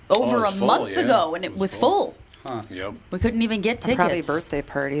over a month ago and it was full. Huh. Yep. We couldn't even get tickets. Probably birthday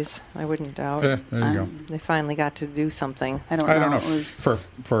parties. I wouldn't doubt. There you go. They finally got to do something. I don't know.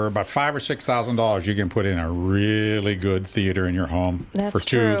 For about $5,000 or $6,000, you can put in a really good theater in your home for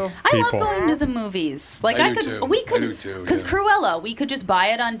two I people. love going to the movies. Like I I do could, too. we could, I do too, because yeah. Cruella, we could just buy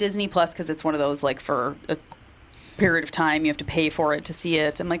it on Disney Plus because it's one of those like for a period of time you have to pay for it to see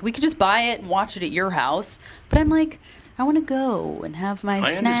it. I'm like, we could just buy it and watch it at your house. But I'm like, I want to go and have my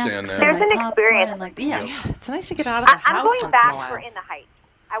I snacks. understand that. and There's my an popcorn experience. And like, yeah. It's nice to get out of the house I'm going once in a back while. for In the Heights.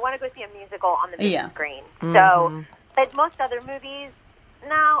 I want to go see a musical on the big Yeah. screen. Mhm. So, but most other movies,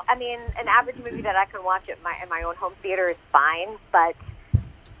 no. I mean, an average movie that I can watch at my own home theater is fine. But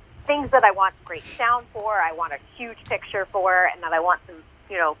things that I want great sound for, I want a huge picture for, and that I want some,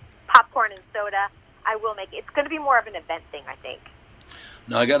 popcorn and soda, I will make it. It's going to be more of an event thing, I think.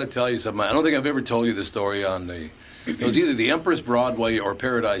 Now, I got to tell you something. I don't think I've ever told you the story on it was either the Empress Broadway or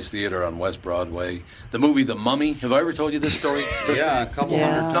Paradise Theater on West Broadway. The movie The Mummy. Have I ever told you this story? Yeah, a couple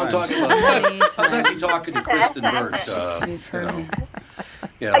hundred times. No, I'm talking about. I was actually talking to Kristen Burt.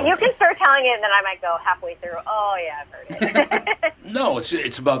 You can start telling it, and then I might go halfway through. Oh yeah, I've heard it. No,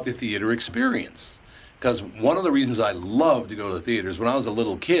 it's about the theater experience. Because one of the reasons I love to go to the theaters, when I was a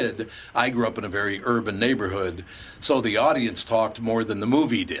little kid, I grew up in a very urban neighborhood, so the audience talked more than the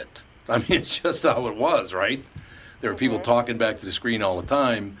movie did. I mean, it's just how it was, right? There were people talking back to the screen all the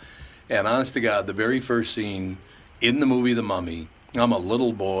time. And honest to God, the very first scene in the movie The Mummy, I'm a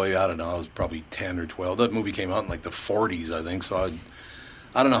little boy, I don't know, I was probably 10 or 12. That movie came out in like the 40s, I think, so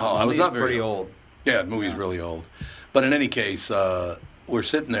I don't know how. I was not very pretty old. Yeah, the movie's really old. But in any case, we're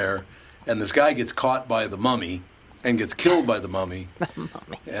sitting there, and this guy gets caught by the mummy and gets killed by the mummy.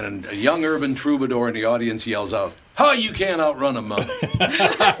 And a young urban troubadour in the audience yells out, "How you can't outrun a mummy?"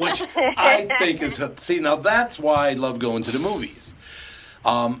 Which I think is, see, now that's why I love going to the movies.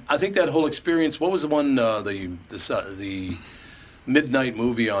 I think that whole experience, what was the one, the midnight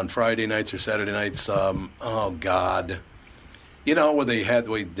movie on Friday nights or Saturday nights? Oh, God. You know, where they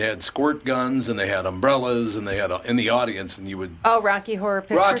had squirt guns and they had umbrellas and they had in the audience, and you would. Oh, Rocky Horror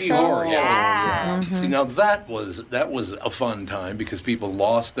Picture Rocky Show? Horror, yeah. Mhm. See, now that was a fun time because people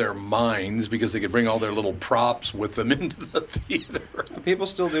lost their minds because they could bring all their little props with them into the theater. People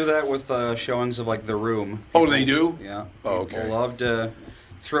still do that with showings of like The Room. Oh, they do? Yeah. Oh, okay. People love to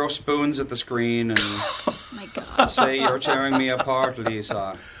throw spoons at the screen and say, "You're tearing me apart,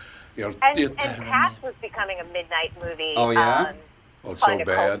 Lisa." And Cats was becoming a midnight movie. Oh, yeah? Oh, it's probably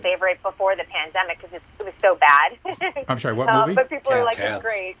so a cult bad. favorite before the pandemic because it was so bad. I'm sorry, what movie? But people are like, Cats. it's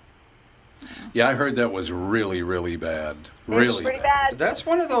great. Yeah, I heard that was really, really bad. Really pretty bad. bad. That's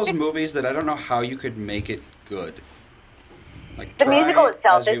one of those movies that I don't know how you could make it good. Like The try musical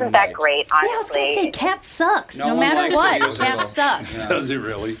itself as you isn't that might. great, Yeah, I honestly. was gonna say Cat sucks. No No, one matter likes what, the musical. Cat sucks. Does it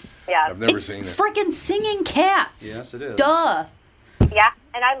really? Yeah. I've never seen it. Freaking singing cats. Yes, it is. Duh. Yeah,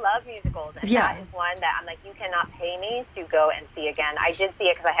 and I love musicals, and Yeah. that is one that I'm like, you cannot pay me to go and see again. I did see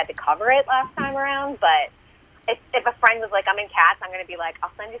it because I had to cover it last time around, but if a friend was like, I'm in Cats, I'm going to be like,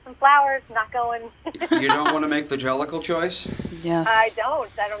 I'll send you some flowers, not going. You don't want to make the Jellicle choice? Yes. I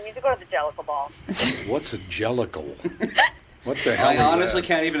don't need to go to the Jellicle Ball. What's a jellicle? What the hell I is honestly that?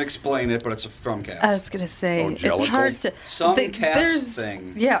 can't even explain it, but it's from Cats. I was gonna say Oh, it's Jellicle? hard to. Some cats there's-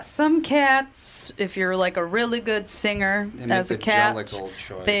 thing. Yeah, some cats. If you're like a really good singer They make as a the cat, Jellicle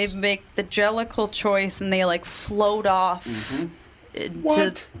choice. they make the Jellicle choice, and they like float off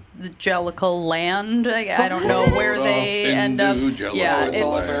into the Jellicle land. I don't know where Float they off end up. into Jellicle Yeah, It's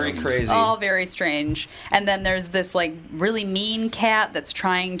all very crazy. all very strange. And then there's this like really mean cat that's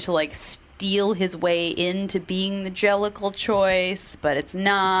trying to like steal his way into being the Jellicle choice, but it's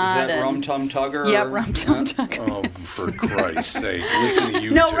not. Is that and- Rum Tum Tugger? Yeah, or- Rum Tum Tugger. Oh, for Christ's sake! Listen to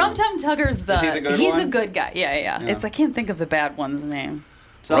you No, two. Rum Tum Tugger's Is he the good he's one? a good guy. Yeah. Yeah. It's I can't think of the bad one's name.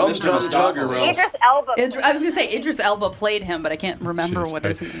 It's not Rum Mr. Tum Mustopheles. Tugger, Ralph. Idris Elba. I was gonna say Idris Elba played him, but I can't remember what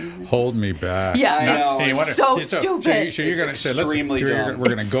his name is. Hold me back. Yeah, I know. Hey, what- so so stupid. you're going to say, let's, extremely dumb. we're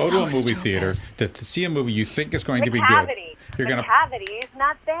going to It's go to a so movie stupid. theater to see a movie you think is going The to be cavity. good. You're the going to. cavity's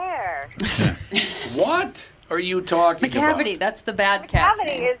not there. What are you talking McCavity, that's the bad cat's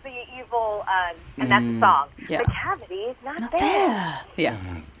Cavity name. is the evil, and that's the song. Yeah. The cavity is not there. Yeah,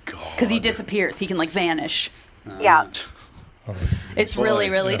 about? because he disappears. He can like vanish. Yeah. It's really,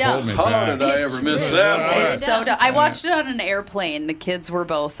 really Hold dumb. me How back. did I ever miss that one? It's so dumb. I watched it on an airplane. The kids were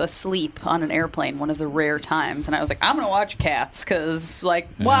both asleep on an airplane, one of the rare times, and I was like, I'm gonna watch Cats because, like,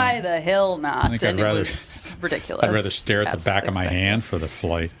 why the hell not? I think And I'd rather- it was ridiculous. I'd rather stare at the That's back of my expected. hand for the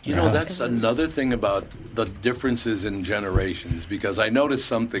flight. You know, that's another thing about the differences in generations, because I notice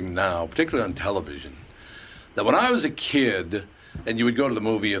something now, particularly on television, that when I was a kid and you would go to the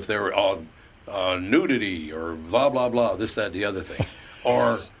movie if there were nudity or blah, blah, blah, this, that, the other thing,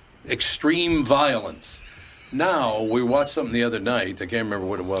 or extreme violence. Now, we watched something the other night. I can't remember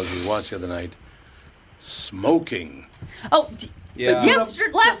what it was we watched the other night. Smoking. Oh,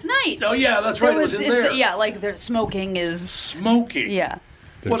 last night. Oh, yeah, that's right. It was in there. Yeah, like smoking is... Smoking. Yeah.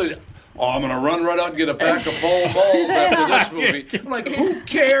 I'm going to run right out and get a pack of Pall Malls after this movie. I'm like, who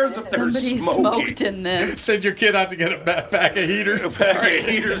cares if they're Somebody smoking? smoked in this. Send your kid out to get a pack of heaters. A pack of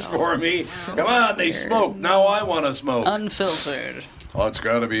heaters for me. Come on, they smoke. Now I want to smoke. Unfiltered. Oh, it's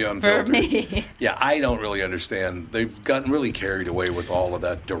got to be unfiltered. For me. Yeah, I don't really understand. They've gotten really carried away with all of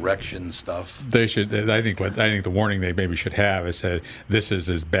that direction stuff. They should. I think the warning they maybe should have is that this is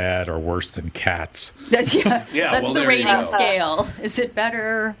as bad or worse than cats. That's that's well, the there you rating go. scale. Is it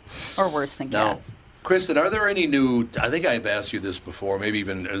better or worse than Now, cats? Kristen, are there any new? I think I've asked you this before, maybe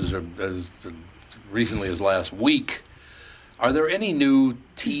even as recently as last week. Are there any new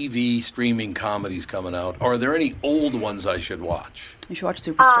TV streaming comedies coming out? Or are there any old ones I should watch? You should watch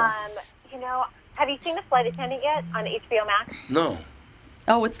Superstore. Have you seen The Flight Attendant yet on HBO Max? No.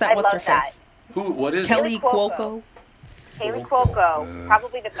 Oh, what's that? I What's her love that. face? Who? What is Kelly it? Cuoco. Haley Cuoco,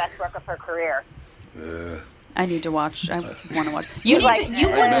 probably the best work of her career. I need to watch. I want to watch. You would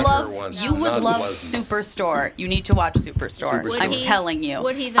love Superstore. You need to watch Superstore. I'm telling you.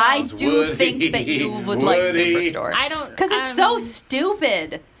 Would he though? I do think that you would like Superstore. I don't, because it's so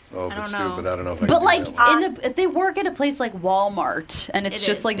stupid. Oh, if it's stupid, I don't know if I But can like, do that one. they work at a place like Walmart, and it's It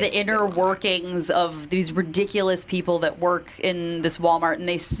just is like the basically inner workings of these ridiculous people that work in this Walmart, and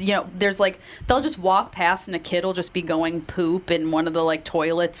they, there's like they'll just walk past, and a kid will just be going poop in one of the like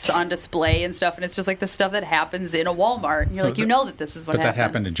toilets on display and stuff, and it's just like the stuff that happens in a Walmart, and you're like, that this is what happens. But that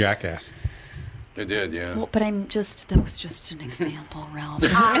happened to Jackass. It did, yeah. Well, but that was just an example, Ralph. You're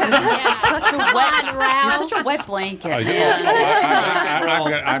such a wet blanket. I'm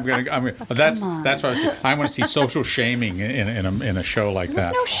gonna. That's what I was. I want to see social shaming in a show like that.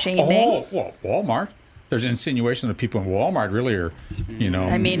 There's no shaming. Oh, well, Walmart. There's insinuation that people in Walmart really are,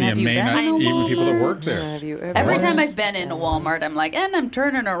 I mean, have you been in even people that work there. Every time I've been in a Walmart, I'm like, and I'm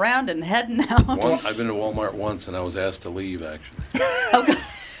turning around and heading out. I've been to Walmart once, and I was asked to leave, actually.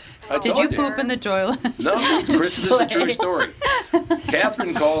 Okay. Did you poop in the toilet? No, Chris, this is a true story.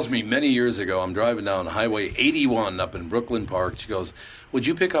 Catherine calls me many years ago. I'm driving down Highway 81 up in Brooklyn Park. She goes, would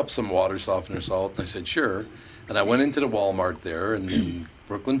you pick up some water softener salt? And I said, sure. And I went into the Walmart there in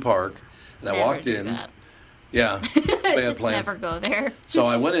Brooklyn Park, and I walked in. That. Yeah, bad Just plan. never go there. So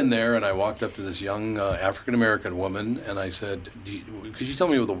I went in there, and I walked up to this young African-American woman, and I said, could you tell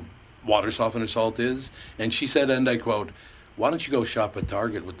me what the water softener salt is? And she said, and I quote, why don't you go shop at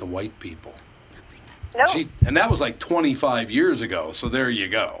Target with the white people? No. And that was like 25 years ago, so there you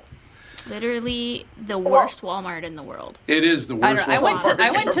go. Literally the worst Walmart in the world. It is the worst Walmart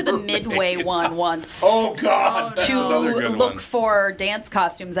I went to the Midway one once. Oh, God, that's another good to look one. for dance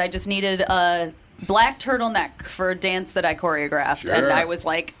costumes. I just needed a black turtleneck for a dance that I choreographed. Sure. And I was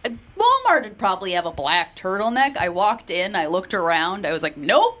like, Walmart would probably have a black turtleneck. I walked in, I looked around, I was like,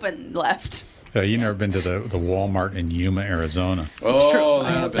 nope, and left. You've never been to the Walmart in Yuma, Arizona? Oh,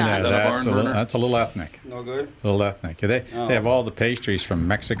 that's a little ethnic. No good? A little ethnic. They have all the pastries from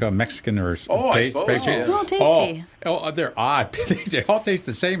Mexico, Mexican or pastries. Oh, tasty. Oh, they're odd. They all taste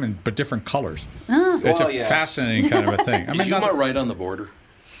the same, but different colors. Oh. It's fascinating kind of a thing. Is Yuma right on the border?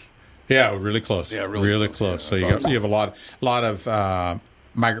 Yeah, really close. Yeah, really close. So Yeah, you have a lot of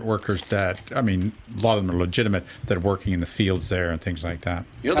migrant workers a lot of them are legitimate that are working in the fields there and things like that.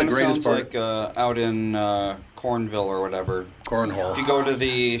 You know the greatest part? Like out in Cornville or whatever. Cornhole. If you go to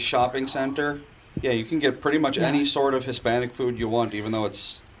the shopping center, you can get pretty much any sort of Hispanic food you want, even though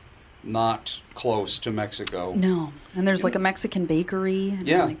it's not close to Mexico. No. And there's like a Mexican bakery. And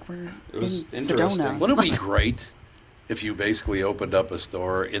Yeah. we're It was in interesting. Sedona. Wouldn't it be great if you basically opened up a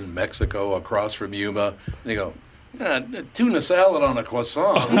store in Mexico across from Yuma and you go, tuna salad on a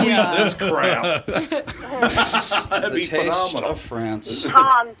croissant. Who eats this crap? That'd be phenomenal. Of France.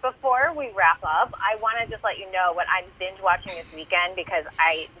 Before we wrap up, I want to just let you know what I'm binge watching this weekend because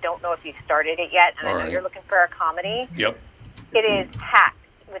I don't know if you've started it yet, and I know you're looking for a comedy. Yep. It is Hacked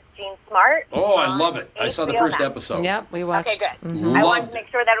with Gene Smart. Oh, I love it. I saw the first HBO Max. episode. Yep, we watched. Okay, good. Mhm. I Loved wanted to make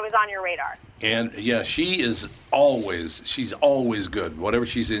sure that it was on your radar. And yeah, she's always good. Whatever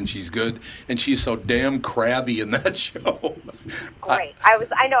she's in, she's good. And she's so damn crabby in that show. Great.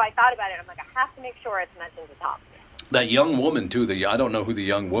 I know. I thought about it. I'm like, I have to make sure it's mentioned at the top. That young woman too. I don't know who the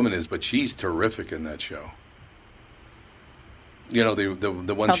young woman is, but she's terrific in that show. You know,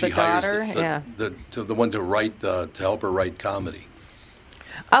 the one she hires, the one to help her write comedy.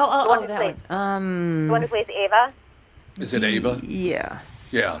 Oh, that one. The one who plays Ava. Is it Ava? Yeah.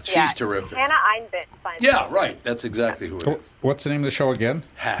 Yeah, she's terrific. Hannah Einbit's fun. Yeah, right. That's exactly who it is. What's the name of the show again?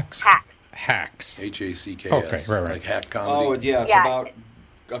 Hacks. Hacks. H-A-C-K-S. Okay, right. Like hack comedy. Oh, yeah, it's about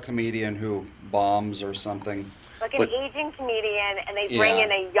a comedian who bombs or something. Like an aging comedian, and they bring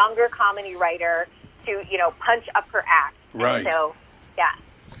in a younger comedy writer to, punch up her act. Right. And so,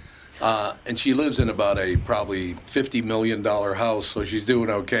 yeah. And she lives in about a probably $50 million house, so she's doing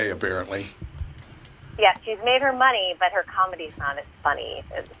okay, apparently. Yes, she's made her money, but her comedy's not as funny,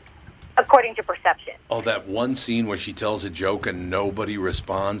 according to perception. Oh, that one scene where she tells a joke and nobody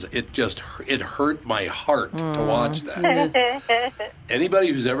responds, it hurt my heart to watch that. Anybody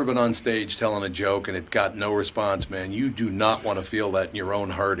who's ever been on stage telling a joke and it got no response, man, you do not want to feel that in your own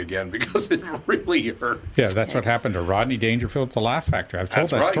heart again because it really hurt. Yeah, that's what happened to Rodney Dangerfield at the Laugh Factory. I've told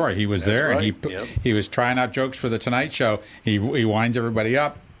that story. He was there and he was trying out jokes for The Tonight Show. He winds everybody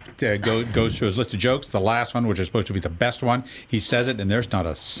up. Goes through his list of jokes. The last one, which is supposed to be the best one, he says it, and there's not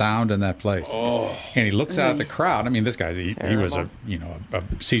a sound in that place. Oh. And he looks out at the crowd. I mean, this guy, he was a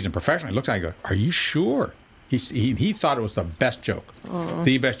seasoned professional. He looks at it and goes, "Are you sure?" He thought it was the best joke,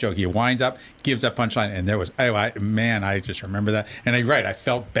 the best joke. He winds up, gives that punchline, and there was, I just remember that. And you're right, I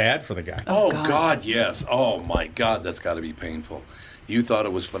felt bad for the guy. Oh God, yes. Oh my God, that's got to be painful. You thought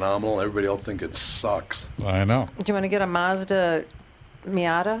it was phenomenal. Everybody else think it sucks. I know. Do you want to get a Mazda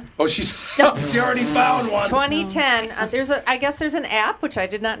Miata? Oh, she already found one. 2010. I guess there's an app, which I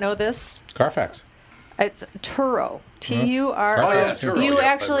did not know this. Carfax. It's Turo. T-U-R-O. Oh, yeah, Turo. You Yeah,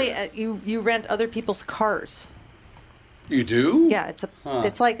 actually you rent other people's cars. You do? Yeah,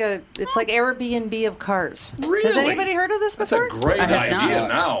 it's like Airbnb of cars. Really? Has anybody heard of this before? That's a great idea.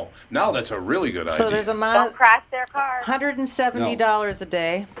 Now that's a really good idea. So there's a Don't crash their car. $170 a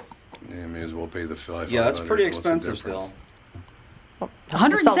day. Yeah, may as well pay the $500. Yeah, that's pretty expensive still.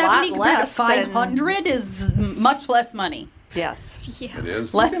 170 compared to less than- 500 is much less money. Yes. Yeah. It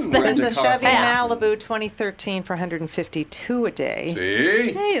is. Less You can than rent There's a car Chevy for- Malibu 2013 for $152 a day.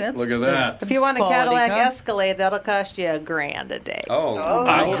 See? Hey, that's Look at that. If you want a Quality Cadillac car. Escalade, that'll cost you $1,000 a day. Oh,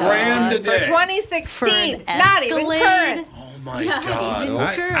 $1 grand a For day. 2016, For an not even Escalade? current. Oh my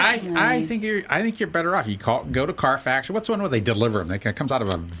God. I think you're better off. You go to Carfax. What's the one where they deliver them? It comes out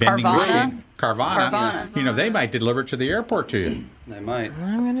of a vending Carvana? machine. Carvana. They might deliver it to the airport to you. They might.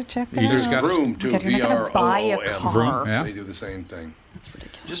 I'm going to check that You out. just got Vroom too. Okay, you're not gonna buy a V-R-O-O-M. car. Vroom, yeah. They do the same thing.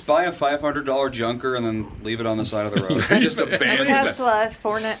 Just buy a $500 junker and then leave it on the side of the road. Just abandon it. Tesla,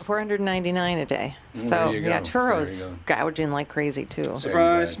 $499 a day. So, there you go. Turo's There you go. gouging like crazy, too.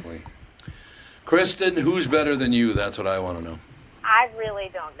 Surprise. Exactly. Kristen, who's better than you? That's what I want to know. I really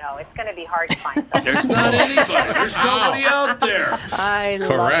don't know. It's going to be hard to find someone. There's not anybody. There's nobody out there. I love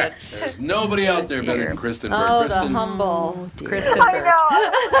Correct. it. There's nobody out there better than Kristen Burt. Oh, the Kristen, humble Kristen I Burt.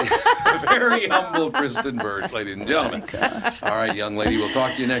 know. very humble Kristen Burt, ladies and gentlemen. All right, young lady, we'll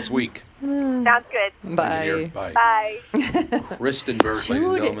talk to you next week. Sounds good. Bye. Bye. Bye. Kristen Burt, ladies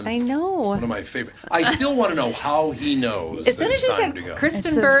and Dude, gentlemen. I know. One of my favorite. I still want to know how he knows. As soon that as you it's time said to go. Kristen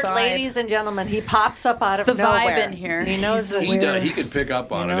It's a Burt, vibe. ladies and gentlemen, he pops up out It's of the vibe nowhere. in here. He knows that He does. He could pick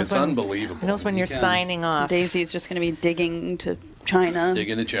up on it. knows It's when- unbelievable. He knows when you're can. signing off. Daisy's just going to be digging to China. Dig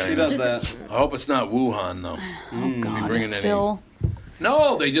into China. She does that. I hope it's not Wuhan, though. Oh, God. bringing any- Still.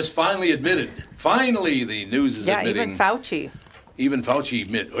 No, they just finally admitted. Finally, the news is Yeah, admitting. even Fauci. Even Fauci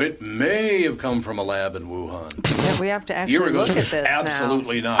admit it may have come from a lab in Wuhan. Yeah, we have to actually Year ago, look at this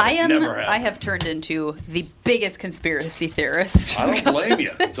absolutely now. not. I It am. never I happened. have turned into the biggest conspiracy theorist. I don't blame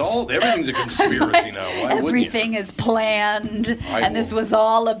you. It's all everything's a conspiracy now. Why wouldn't you? Everything is planned, I and this will. was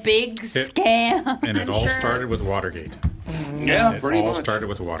all a big scam. And it all started with Watergate. Yeah, It pretty all much. started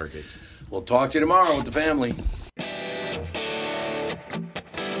with Watergate. We'll talk to you tomorrow with the family.